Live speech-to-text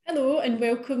Hello and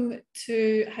welcome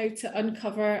to How to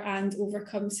Uncover and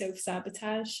Overcome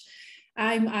Self-Sabotage.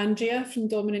 I'm Andrea from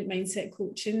Dominant Mindset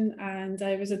Coaching and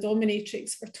I was a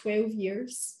dominatrix for 12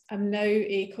 years. I'm now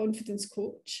a confidence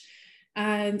coach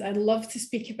and I love to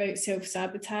speak about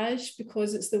self-sabotage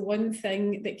because it's the one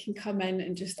thing that can come in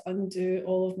and just undo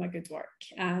all of my good work.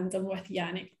 And I'm with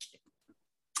Yannick.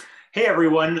 Hey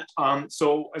everyone.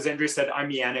 So as Andrea said, I'm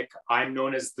Yannick. I'm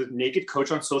known as the Naked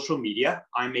Coach on social media.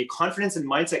 I'm a confidence and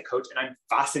mindset coach, and I'm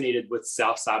fascinated with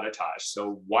self-sabotage.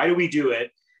 So why do we do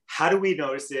it? How do we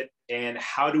notice it? And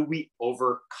how do we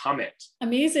overcome it?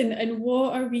 Amazing. And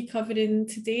what are we covering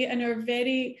today in our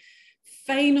very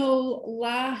final,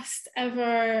 last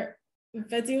ever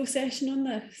video session on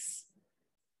this?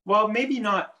 Well, maybe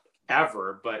not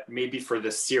ever, but maybe for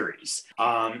this series,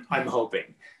 I'm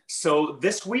hoping. So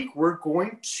this week we're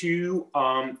going to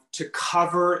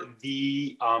cover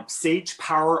the Sage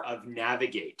Power of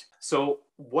Navigate. So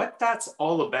what that's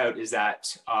all about is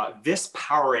that this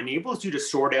power enables you to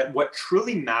sort out what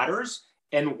truly matters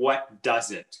and what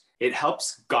doesn't. It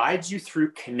helps guide you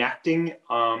through connecting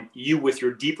you with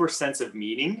your deeper sense of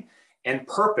meaning and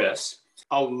purpose,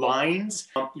 aligns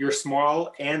your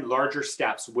small and larger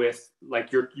steps with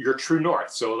like your true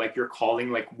north. So like your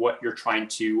calling, like what you're trying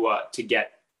to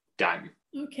get done.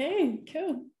 Okay,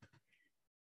 cool.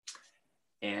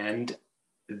 And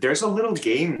there's a little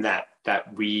game that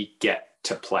we get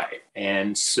to play.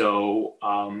 And so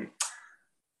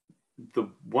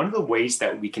one of the ways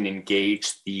that we can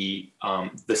engage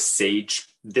this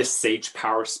sage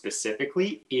power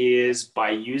specifically is by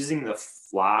using the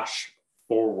flash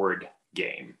forward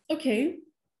game. Okay.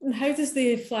 And how does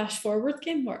the flash forward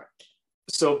game work?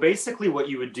 So basically what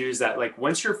you would do is that like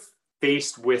once you're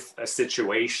faced with a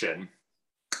situation,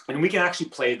 and we can actually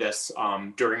play this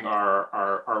during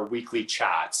our weekly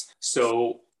chats.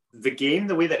 So the game,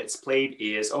 the way that it's played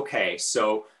is, okay,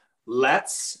 so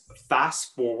let's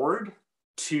fast forward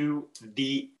to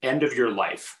the end of your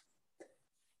life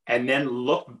and then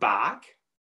look back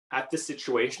at the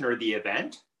situation or the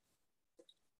event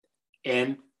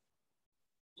and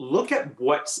look at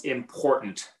what's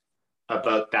important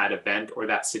about that event or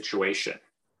that situation.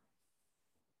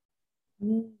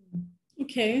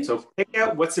 Okay. So pick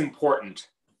out what's important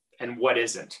and what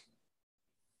isn't.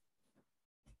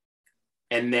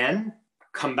 And then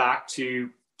come back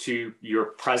to your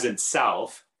present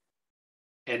self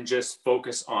and just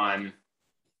focus on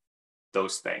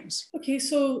those things. Okay,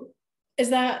 so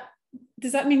does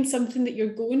that mean something that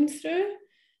you're going through?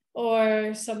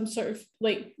 Or some sort of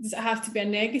like, does it have to be a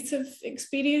negative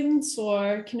experience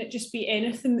or can it just be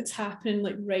anything that's happening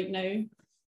like right now?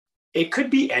 It could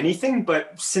be anything,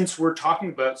 but since we're talking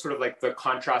about sort of like the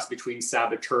contrast between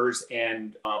saboteurs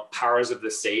and powers of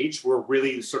the sage, we're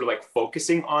really sort of like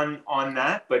focusing on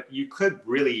that, but you could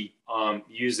really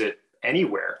use it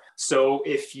anywhere. So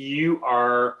if you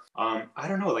are, I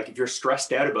don't know, like if you're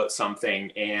stressed out about something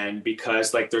and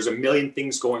because like there's a million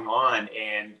things going on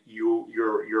and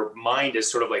your mind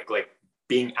is sort of like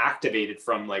being activated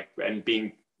from like, and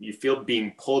you feel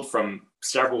being pulled from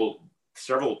several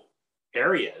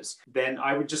areas, then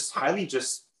I would just highly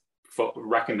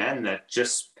recommend that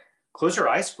just close your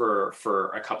eyes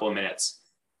for a couple of minutes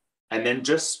and then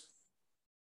just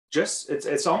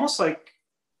it's almost like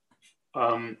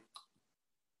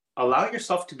allow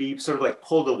yourself to be sort of like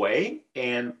pulled away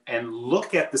and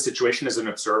look at the situation as an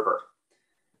observer.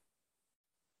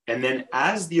 And then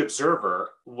as the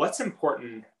observer, what's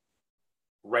important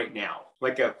right now?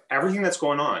 Like everything that's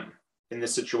going on in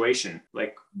this situation,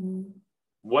 like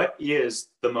what is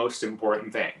the most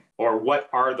important thing or what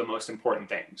are the most important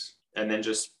things? And then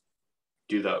just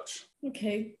do those.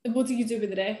 Okay. And what do you do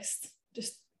with the rest?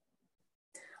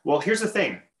 Well, here's the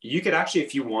thing. You could actually,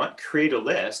 if you want, create a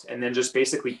list and then just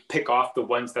basically pick off the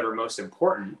ones that are most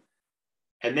important.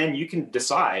 And then you can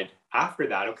decide after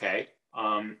that, okay,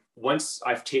 once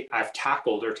I've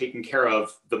tackled or taken care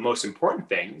of the most important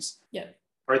things, yeah.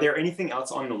 Are there anything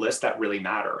else on the list that really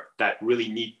matter, that really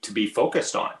need to be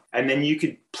focused on? And then you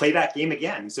could play that game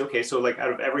again. So, okay, so like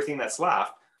out of everything that's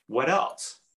left, what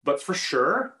else? But for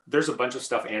sure, there's a bunch of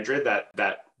stuff, Andrea,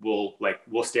 that will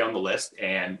stay on the list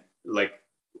and like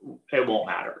it won't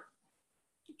matter.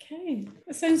 Okay,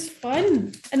 that sounds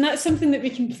fun. And that's something that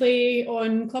we can play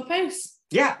on Clubhouse?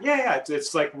 Yeah.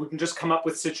 It's like we can just come up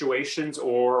with situations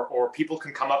or people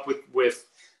can come up with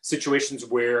situations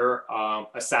where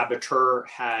a saboteur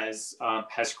has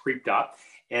creeped up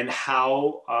and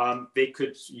how they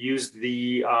could use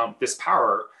this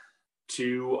power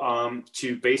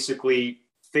to basically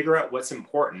figure out what's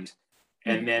important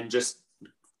and then just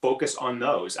focus on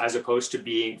those as opposed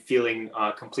to feeling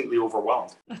completely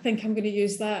overwhelmed. I think I'm going to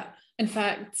use that. In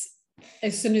fact,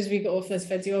 as soon as we get off this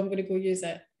video, I'm going to go use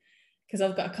it because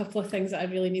I've got a couple of things that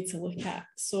I really need to look at.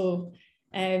 So,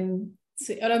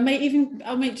 or I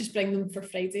might just bring them for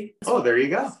Friday. Oh, there you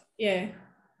go. Yeah,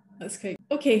 that's great.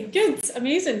 Okay, good,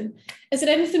 amazing. Is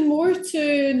there anything more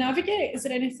to navigate? Is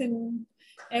there anything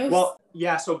else? Well,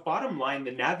 yeah. So bottom line,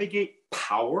 the navigate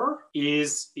power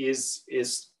is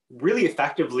really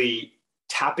effectively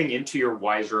tapping into your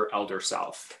wiser elder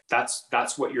self.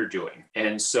 That's what you're doing.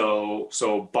 And so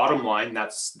bottom line,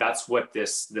 that's what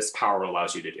this power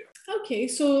allows you to do. Okay,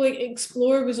 so like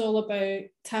Explore was all about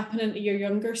tapping into your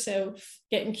younger self,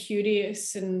 getting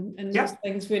curious and those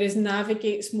things, whereas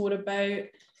Navigate's more about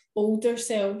older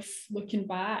self looking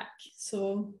back.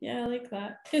 So yeah, I like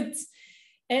that. Good.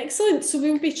 Excellent. So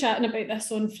we'll be chatting about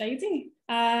this on Friday.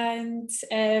 And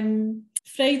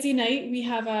Friday night, we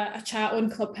have a chat on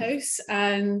Clubhouse,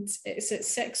 and it's at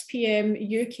 6 p.m.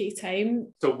 UK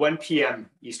time. So 1 p.m.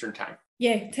 Eastern time.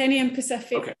 Yeah, 10 a.m.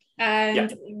 Pacific. Okay.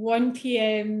 And 1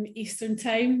 p.m. Eastern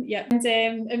time. Yeah.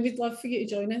 And we'd love for you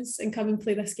to join us and come and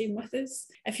play this game with us.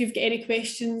 If you've got any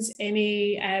questions,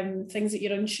 any things that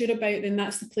you're unsure about, then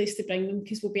that's the place to bring them,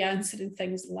 because we'll be answering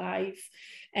things live.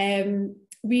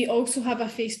 We also have a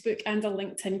Facebook and a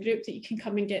LinkedIn group that you can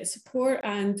come and get support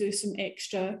and do some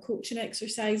extra coaching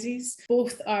exercises.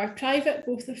 Both are private,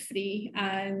 both are free,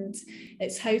 and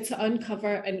it's how to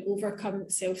uncover and overcome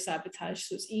self-sabotage.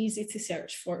 So it's easy to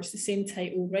search for. It's the same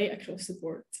title right across the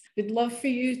board. We'd love for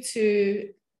you to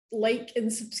like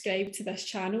and subscribe to this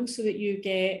channel so that you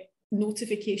get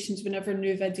notifications whenever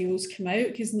new videos come out,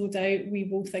 because no doubt we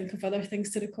will think of other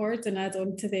things to record and add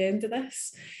on to the end of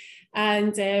this.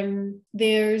 And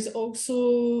there's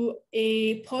also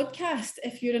a podcast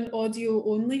if you're an audio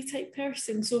only type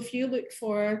person. So if you look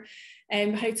for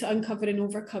how to uncover and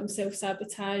overcome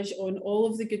self-sabotage on all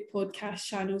of the good podcast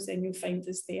channels, then you'll find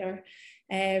us there.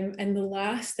 And the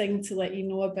last thing to let you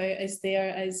know about is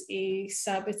there is a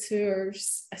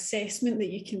saboteur's assessment that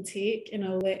you can take, and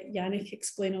I'll let Yannick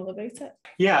explain all about it.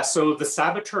 Yeah, so the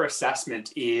saboteur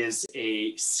assessment is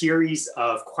a series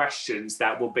of questions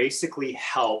that will basically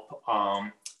help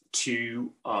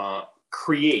to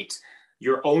create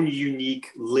your own unique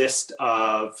list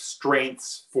of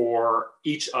strengths for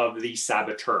each of the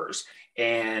saboteurs.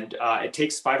 And it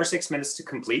takes 5 or 6 minutes to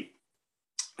complete.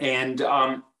 And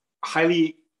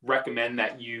highly recommend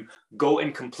that you go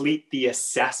and complete the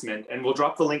assessment, and we'll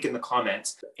drop the link in the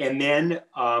comments, and then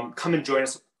come and join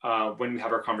us when we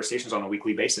have our conversations on a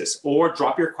weekly basis, or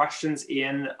drop your questions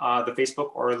in the Facebook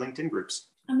or LinkedIn groups.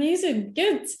 Amazing,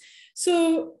 good.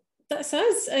 So that's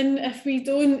us. And if we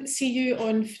don't see you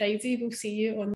on Friday, we'll see you on